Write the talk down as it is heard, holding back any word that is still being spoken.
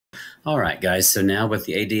All right, guys. So now with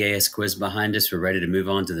the ADAS quiz behind us, we're ready to move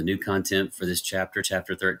on to the new content for this chapter,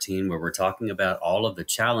 chapter 13, where we're talking about all of the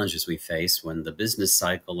challenges we face when the business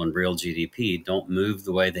cycle and real GDP don't move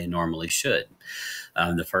the way they normally should.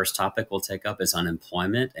 The first topic we'll take up is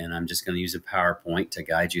unemployment, and I'm just going to use a PowerPoint to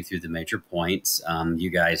guide you through the major points. You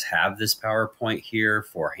guys have this PowerPoint here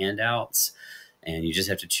for handouts, and you just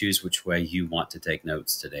have to choose which way you want to take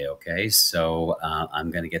notes today, okay? So I'm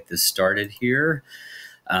going to get this started here.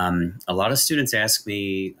 A lot of students ask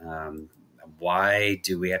me, why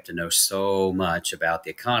do we have to know so much about the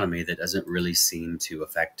economy that doesn't really seem to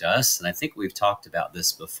affect us? And I think we've talked about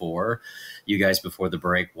this before. You guys, before the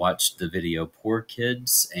break, watched the video Poor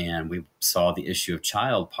Kids, and we saw the issue of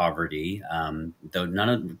child poverty.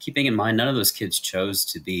 Though keeping in mind, none of those kids chose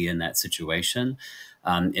to be in that situation.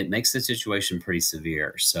 It makes the situation pretty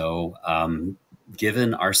severe. So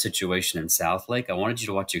given our situation in Southlake, I wanted you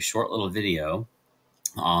to watch a short little video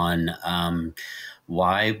on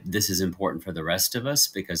why this is important for the rest of us,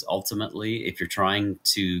 because ultimately, if you're trying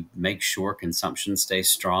to make sure consumption stays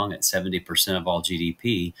strong at 70% of all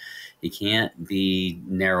GDP, you can't be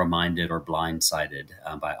narrow-minded or blindsided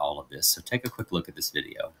by all of this. So take a quick look at this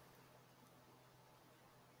video.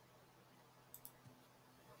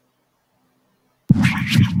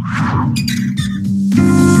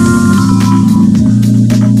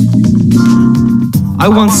 I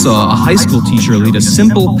once saw a high school teacher lead a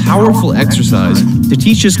simple, powerful exercise to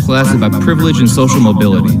teach his class about privilege and social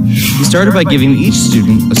mobility. He started by giving each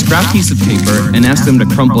student a scrap piece of paper and asked them to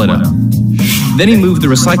crumple it up. Then he moved the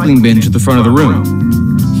recycling bin to the front of the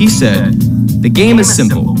room. He said, "The game is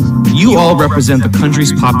simple. You all represent the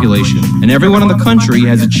country's population, and everyone in the country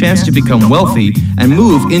has a chance to become wealthy and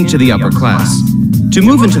move into the upper class. To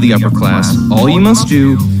move into the upper class, all you must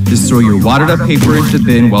do is throw your wadded up paper into the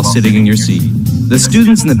bin while sitting in your seat." The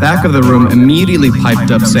students in the back of the room immediately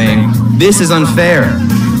piped up saying, "This is unfair."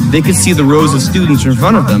 They could see the rows of students in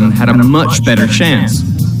front of them had a much better chance.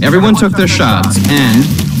 Everyone took their shots and,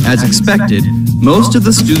 as expected, most of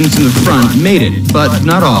the students in the front made it, but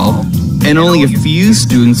not all, and only a few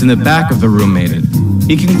students in the back of the room made it.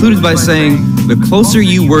 He concluded by saying, "The closer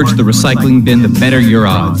you were to the recycling bin, the better your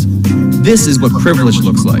odds." This is what privilege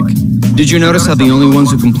looks like. Did you notice how the only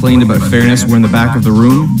ones who complained about fairness were in the back of the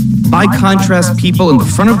room? By contrast, people in the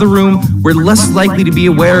front of the room were less likely to be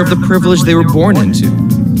aware of the privilege they were born into.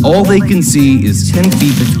 All they can see is 10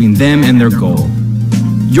 feet between them and their goal.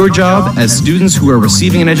 Your job as students who are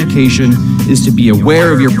receiving an education is to be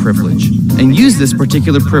aware of your privilege and use this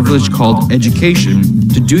particular privilege called education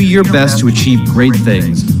to do your best to achieve great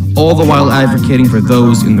things, all the while advocating for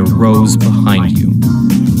those in the rows behind you.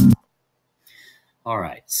 All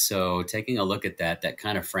right, so taking a look at that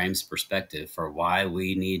kind of frames perspective for why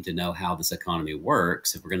we need to know how this economy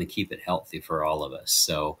works if we're going to keep it healthy for all of us.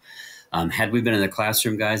 So had we been in the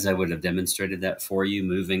classroom, guys, I would have demonstrated that for you,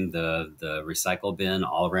 moving the recycle bin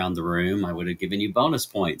all around the room. I would have given you bonus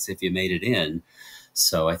points if you made it in.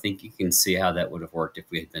 So I think you can see how that would have worked if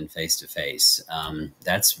we had been face-to-face.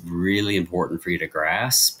 That's really important for you to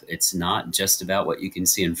grasp. It's not just about what you can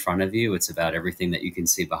see in front of you. It's about everything that you can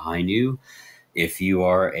see behind you. If you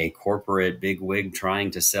are a corporate bigwig trying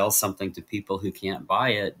to sell something to people who can't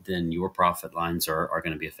buy it, then your profit lines are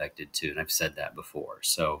going to be affected too. And I've said that before.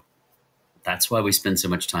 So that's why we spend so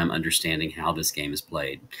much time understanding how this game is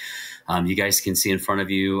played. You guys can see in front of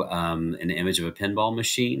you an image of a pinball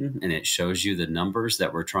machine, and it shows you the numbers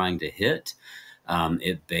that we're trying to hit.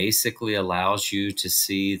 It basically allows you to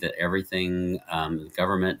see that everything,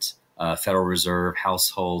 government, Federal Reserve,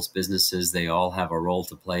 households, businesses, they all have a role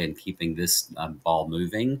to play in keeping this ball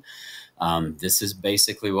moving. This is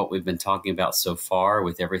basically what we've been talking about so far,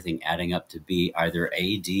 with everything adding up to be either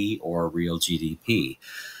AD or real GDP.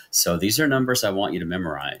 So these are numbers I want you to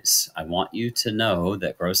memorize. I want you to know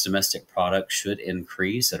that gross domestic product should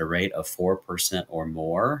increase at a rate of 4% or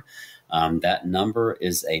more. That number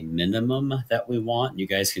is a minimum that we want. You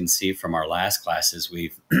guys can see from our last classes,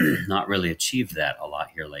 we've not really achieved that a lot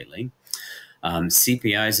here lately.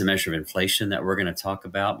 CPI is a measure of inflation that we're going to talk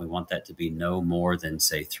about. We want that to be no more than,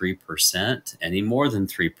 say, 3%. Any more than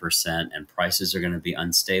 3%, and prices are going to be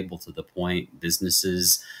unstable to the point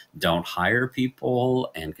businesses don't hire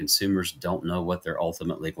people and consumers don't know what they're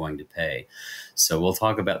ultimately going to pay. So we'll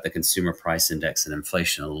talk about the consumer price index and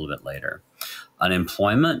inflation a little bit later.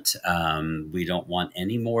 Unemployment, we don't want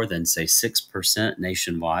any more than, say, 6%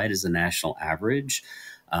 nationwide as a national average.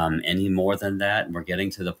 Any more than that, we're getting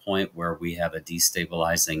to the point where we have a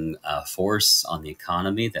destabilizing force on the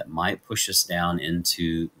economy that might push us down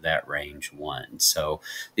into that range 1. So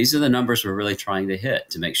these are the numbers we're really trying to hit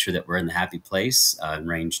to make sure that we're in the happy place in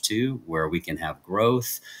range 2, where we can have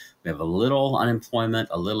growth, We have a little unemployment,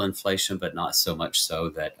 a little inflation, but not so much so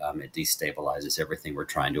that it destabilizes everything we're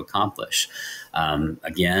trying to accomplish.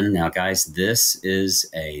 Again, now, guys, this is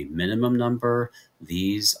a minimum number.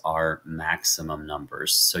 These are maximum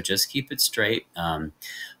numbers. So just keep it straight.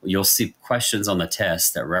 You'll see questions on the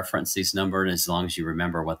test that reference these numbers. And as long as you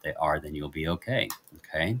remember what they are, then you'll be okay.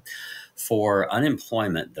 Okay. For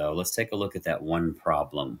unemployment, though, let's take a look at that one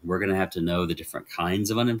problem. We're going to have to know the different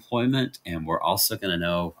kinds of unemployment, and we're also going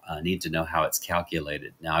to need to know how it's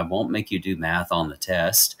calculated. Now, I won't make you do math on the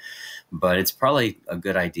test, but it's probably a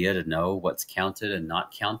good idea to know what's counted and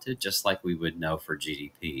not counted, just like we would know for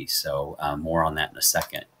GDP. So more on that in a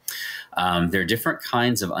second. There are different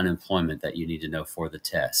kinds of unemployment that you need to know for the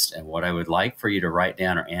test. And what I would like for you to write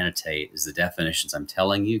down or annotate is the definitions I'm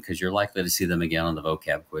telling you, because you're likely to see them again on the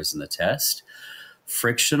vocab quiz and the test.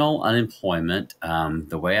 Frictional unemployment,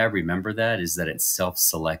 the way I remember that is that it's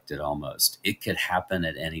self-selected almost. It could happen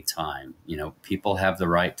at any time. You know, people have the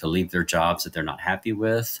right to leave their jobs that they're not happy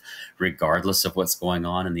with, regardless of what's going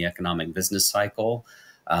on in the economic business cycle.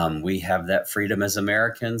 We have that freedom as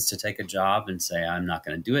Americans to take a job and say, I'm not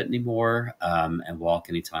going to do it anymore, and walk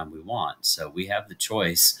anytime we want. So we have the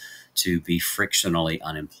choice to be frictionally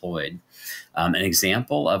unemployed. An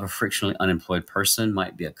example of a frictionally unemployed person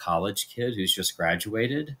might be a college kid who's just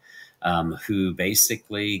graduated, who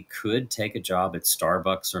basically could take a job at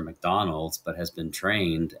Starbucks or McDonald's, but has been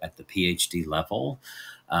trained at the PhD level.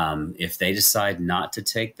 If they decide not to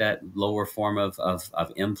take that lower form of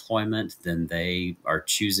employment, then they are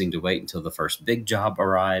choosing to wait until the first big job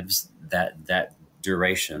arrives. That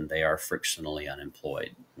duration, they are frictionally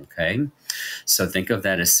unemployed. Okay. So think of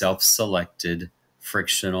that as self-selected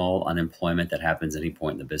frictional unemployment that happens at any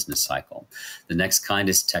point in the business cycle. The next kind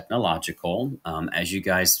is technological. As you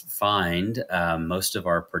guys find, most of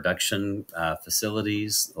our production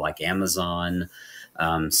facilities like Amazon,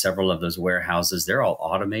 several of those warehouses, they're all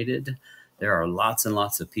automated. There are lots and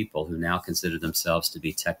lots of people who now consider themselves to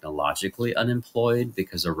be technologically unemployed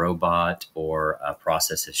because a robot or a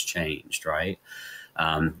process has changed, right?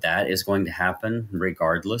 That is going to happen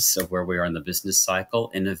regardless of where we are in the business cycle.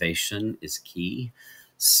 Innovation is key.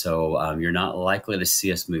 So you're not likely to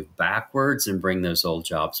see us move backwards and bring those old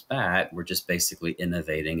jobs back. We're just basically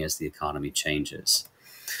innovating as the economy changes.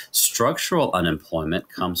 Structural unemployment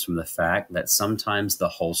comes from the fact that sometimes the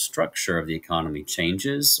whole structure of the economy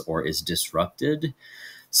changes or is disrupted.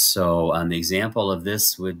 So the example of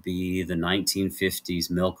this would be the 1950s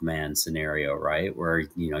milkman scenario, right? Where,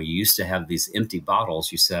 you used to have these empty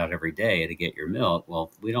bottles you set out every day to get your milk. Well,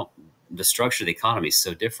 the structure of the economy is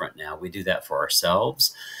so different now. We do that for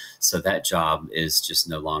ourselves. So that job is just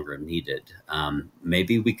no longer needed.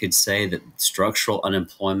 Maybe we could say that structural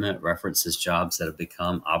unemployment references jobs that have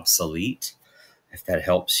become obsolete, if that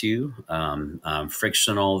helps you.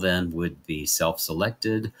 Frictional then would be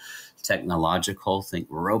self-selected. Technological, think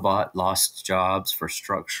robot lost jobs. For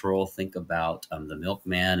structural, think about the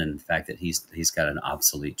milkman and the fact that he's got an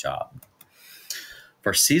obsolete job.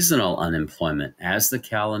 For seasonal unemployment, as the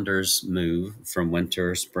calendars move from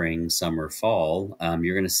winter, spring, summer, fall,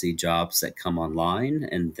 you're going to see jobs that come online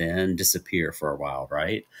and then disappear for a while,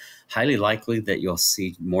 right? Highly likely that you'll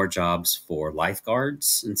see more jobs for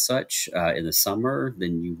lifeguards and such in the summer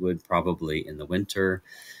than you would probably in the winter.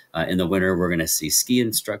 In the winter, we're going to see ski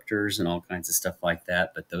instructors and all kinds of stuff like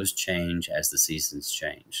that, but those change as the seasons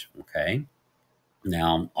change, okay?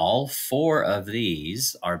 Now, all four of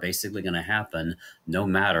these are basically going to happen no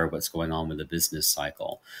matter what's going on with the business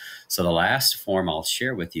cycle. So the last form I'll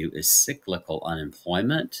share with you is cyclical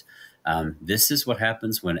unemployment. This is what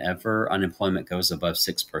happens whenever unemployment goes above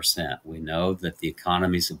 6%. We know that the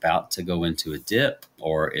economy is about to go into a dip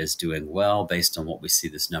or is doing well based on what we see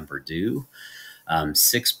this number do.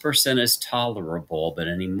 6% is tolerable, but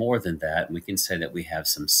any more than that, we can say that we have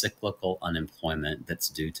some cyclical unemployment that's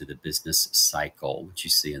due to the business cycle, which you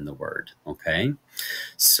see in the word, okay?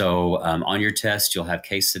 So on your test, you'll have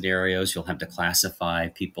case scenarios. You'll have to classify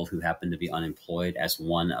people who happen to be unemployed as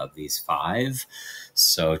one of these five.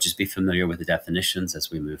 So just be familiar with the definitions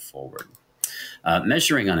as we move forward.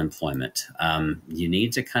 Measuring unemployment. You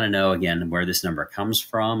need to kind of know, again, where this number comes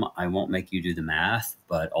from. I won't make you do the math,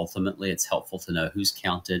 but ultimately it's helpful to know who's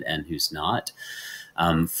counted and who's not.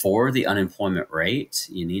 For the unemployment rate,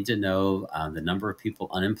 you need to know the number of people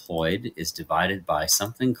unemployed is divided by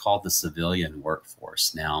something called the civilian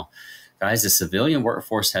workforce. Now, guys, the civilian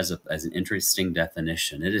workforce has an interesting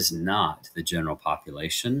definition. It is not the general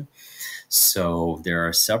population. So there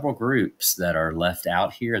are several groups that are left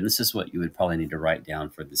out here, and this is what you would probably need to write down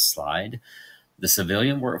for this slide. The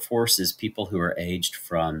civilian workforce is people who are aged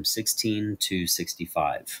from 16 to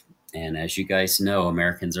 65. And as you guys know,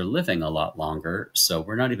 Americans are living a lot longer. So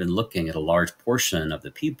we're not even looking at a large portion of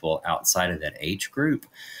the people outside of that age group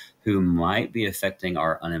who might be affecting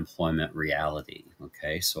our unemployment reality.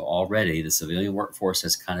 Okay, so already the civilian workforce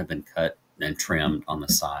has kind of been cut and trimmed on the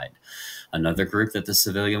side. Another group that the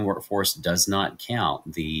civilian workforce does not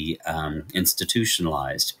count, the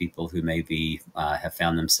institutionalized people who maybe have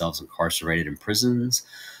found themselves incarcerated in prisons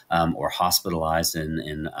or hospitalized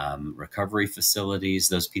in recovery facilities.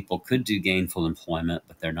 Those people could do gainful employment,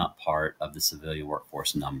 but they're not part of the civilian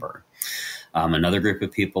workforce number. Another group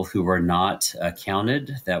of people who are not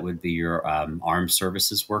counted, that would be your armed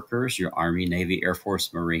services workers, your Army, Navy, Air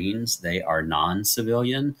Force, Marines. They are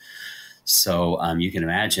non-civilian. So you can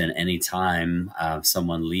imagine anytime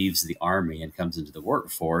someone leaves the Army and comes into the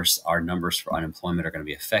workforce, our numbers for unemployment are going to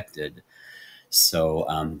be affected. So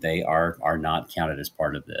they are not counted as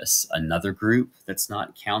part of this. Another group that's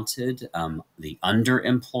not counted, the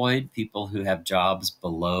underemployed, people who have jobs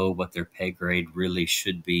below what their pay grade really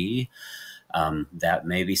should be. That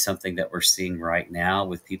may be something that we're seeing right now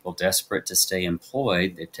with people desperate to stay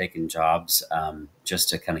employed. They've taken jobs just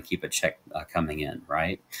to kind of keep a check coming in,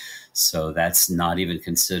 right? So that's not even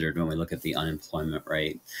considered when we look at the unemployment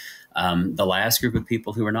rate. The last group of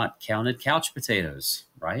people who are not counted, couch potatoes,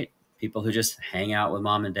 right? People who just hang out with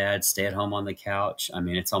mom and dad, stay at home on the couch. I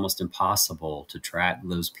mean, it's almost impossible to track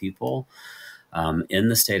those people. In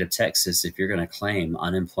the state of Texas, if you're going to claim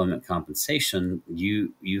unemployment compensation,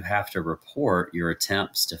 you have to report your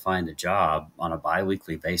attempts to find a job on a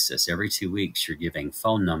biweekly basis. Every 2 weeks, you're giving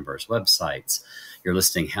phone numbers, websites. You're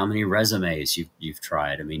listing how many resumes you've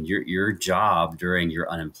tried. I mean, your job during your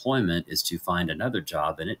unemployment is to find another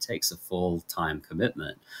job, and it takes a full-time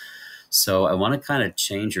commitment. So I want to kind of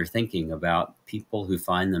change your thinking about people who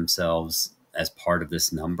find themselves as part of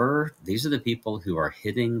this number. These are the people who are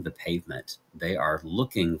hitting the pavement. They are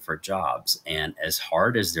looking for jobs, and as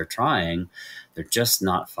hard as they're trying, they're just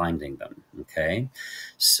not finding them. Okay.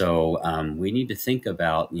 So we need to think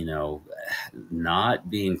about, not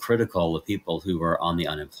being critical of people who are on the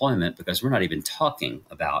unemployment, because we're not even talking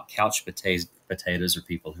about couch potatoes or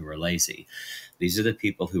people who are lazy. These are the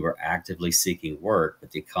people who are actively seeking work,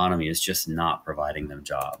 but the economy is just not providing them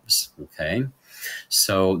jobs. Okay.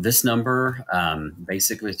 So this number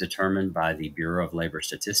basically is determined by the Bureau of Labor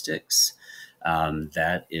Statistics.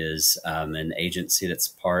 That is an agency that's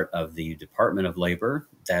part of the Department of Labor.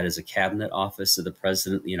 That is a cabinet office of the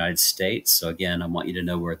President of the United States. So again, I want you to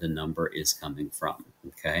know where the number is coming from.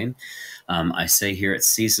 Okay. I say here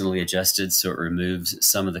it's seasonally adjusted, so it removes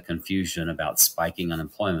some of the confusion about spiking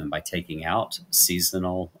unemployment by taking out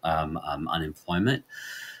seasonal unemployment.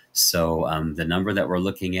 So the number that we're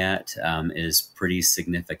looking at is pretty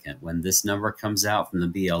significant. When this number comes out from the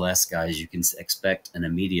BLS, guys, you can expect an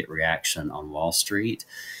immediate reaction on Wall Street.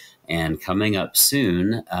 And coming up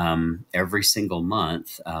soon, every single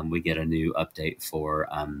month, we get a new update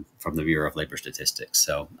from the Bureau of Labor Statistics.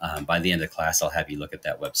 So by the end of class, I'll have you look at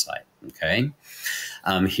that website. Okay.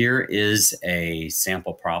 Here is a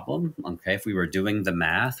sample problem. Okay. If we were doing the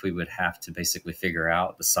math, we would have to basically figure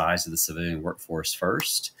out the size of the civilian workforce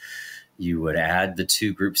first. You would add the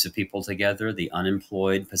two groups of people together, the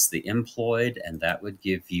unemployed plus the employed, and that would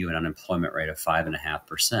give you an unemployment rate of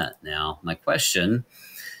 5.5%. Now, my question,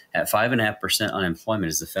 at 5.5% unemployment,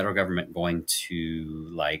 is the federal government going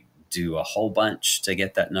to do a whole bunch to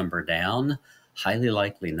get that number down? Highly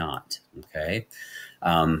likely not. Okay.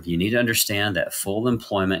 You need to understand that full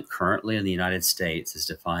employment currently in the United States is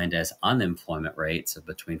defined as unemployment rates of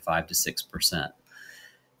between 5 to 6%.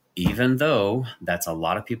 Even though that's a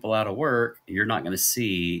lot of people out of work, you're not going to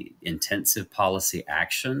see intensive policy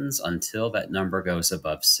actions until that number goes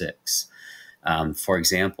above 6. For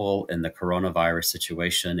example, in the coronavirus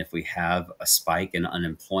situation, if we have a spike in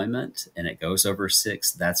unemployment and it goes over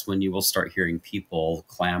 6, that's when you will start hearing people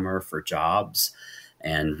clamor for jobs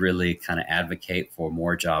and really kind of advocate for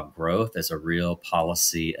more job growth as a real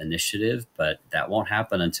policy initiative. But that won't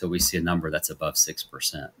happen until we see a number that's above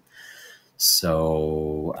 6%.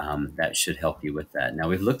 So that should help you with that. Now,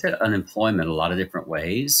 we've looked at unemployment a lot of different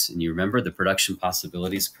ways. And you remember the production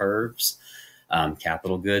possibilities curves.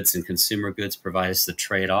 Capital goods and consumer goods provide us the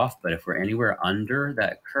trade-off. But if we're anywhere under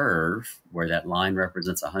that curve, where that line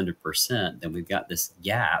represents 100%, then we've got this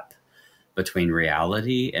gap between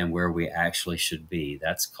reality and where we actually should be.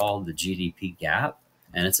 That's called the GDP gap.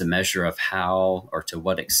 And it's a measure of how or to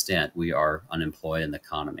what extent we are unemployed in the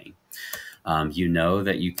economy. You know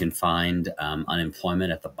that you can find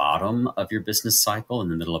unemployment at the bottom of your business cycle in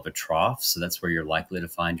the middle of a trough. So that's where you're likely to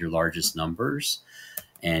find your largest numbers.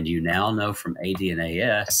 And you now know from AD and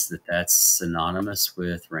AS that that's synonymous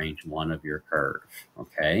with range 1 of your curve,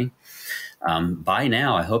 okay? By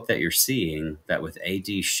now, I hope that you're seeing that with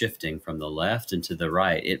AD shifting from the left and to the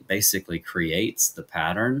right, it basically creates the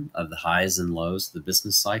pattern of the highs and lows of the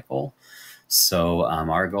business cycle. So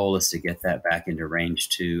our goal is to get that back into range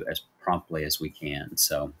 2 as promptly as we can.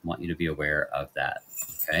 So I want you to be aware of that,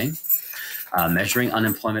 okay? Measuring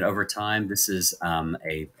unemployment over time. This is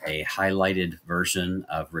a highlighted version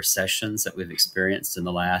of recessions that we've experienced in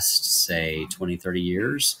the last, say, 20, 30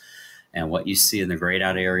 years. And what you see in the grayed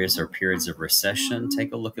out areas are periods of recession.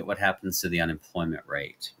 Take a look at what happens to the unemployment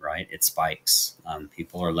rate, right? It spikes.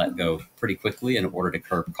 People are let go pretty quickly in order to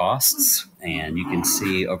curb costs. And you can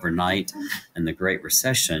see overnight in the Great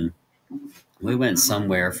Recession, we went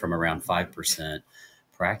somewhere from around 5%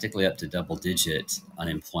 practically up to double-digit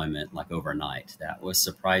unemployment like overnight. That was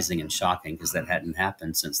surprising and shocking because that hadn't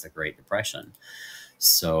happened since the Great Depression.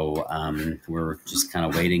 So we're just kind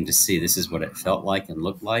of waiting to see. This is what it felt like and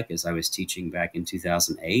looked like as I was teaching back in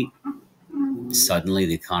 2008. Suddenly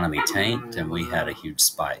the economy tanked and we had a huge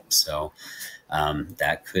spike. So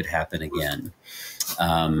that could happen again.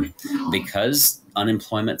 Because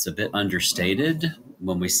unemployment's a bit understated,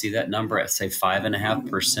 when we see that number at, say,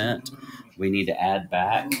 5.5%, we need to add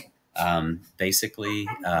back basically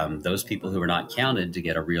those people who are not counted to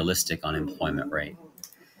get a realistic unemployment rate.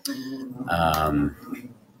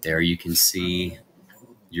 There you can see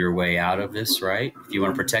your way out of this, right? If you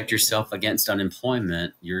want to protect yourself against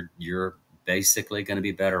unemployment, you're basically going to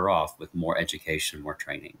be better off with more education, more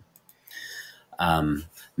training.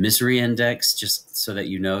 Misery index, just so that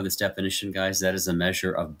you know this definition, guys, that is a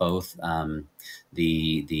measure of both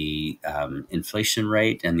the inflation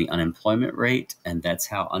rate and the unemployment rate, and that's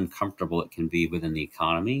how uncomfortable it can be within the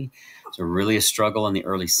economy. So really a struggle in the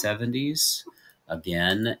early 70s,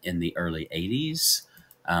 again in the early 80s.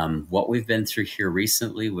 What we've been through here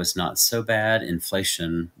recently was not so bad.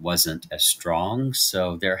 Inflation wasn't as strong,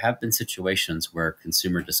 so there have been situations where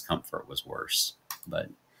consumer discomfort was worse. But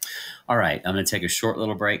all right, I'm going to take a short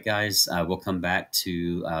little break, guys. We'll come back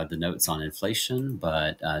to the notes on inflation,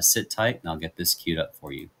 but sit tight and I'll get this queued up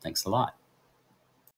for you. Thanks a lot.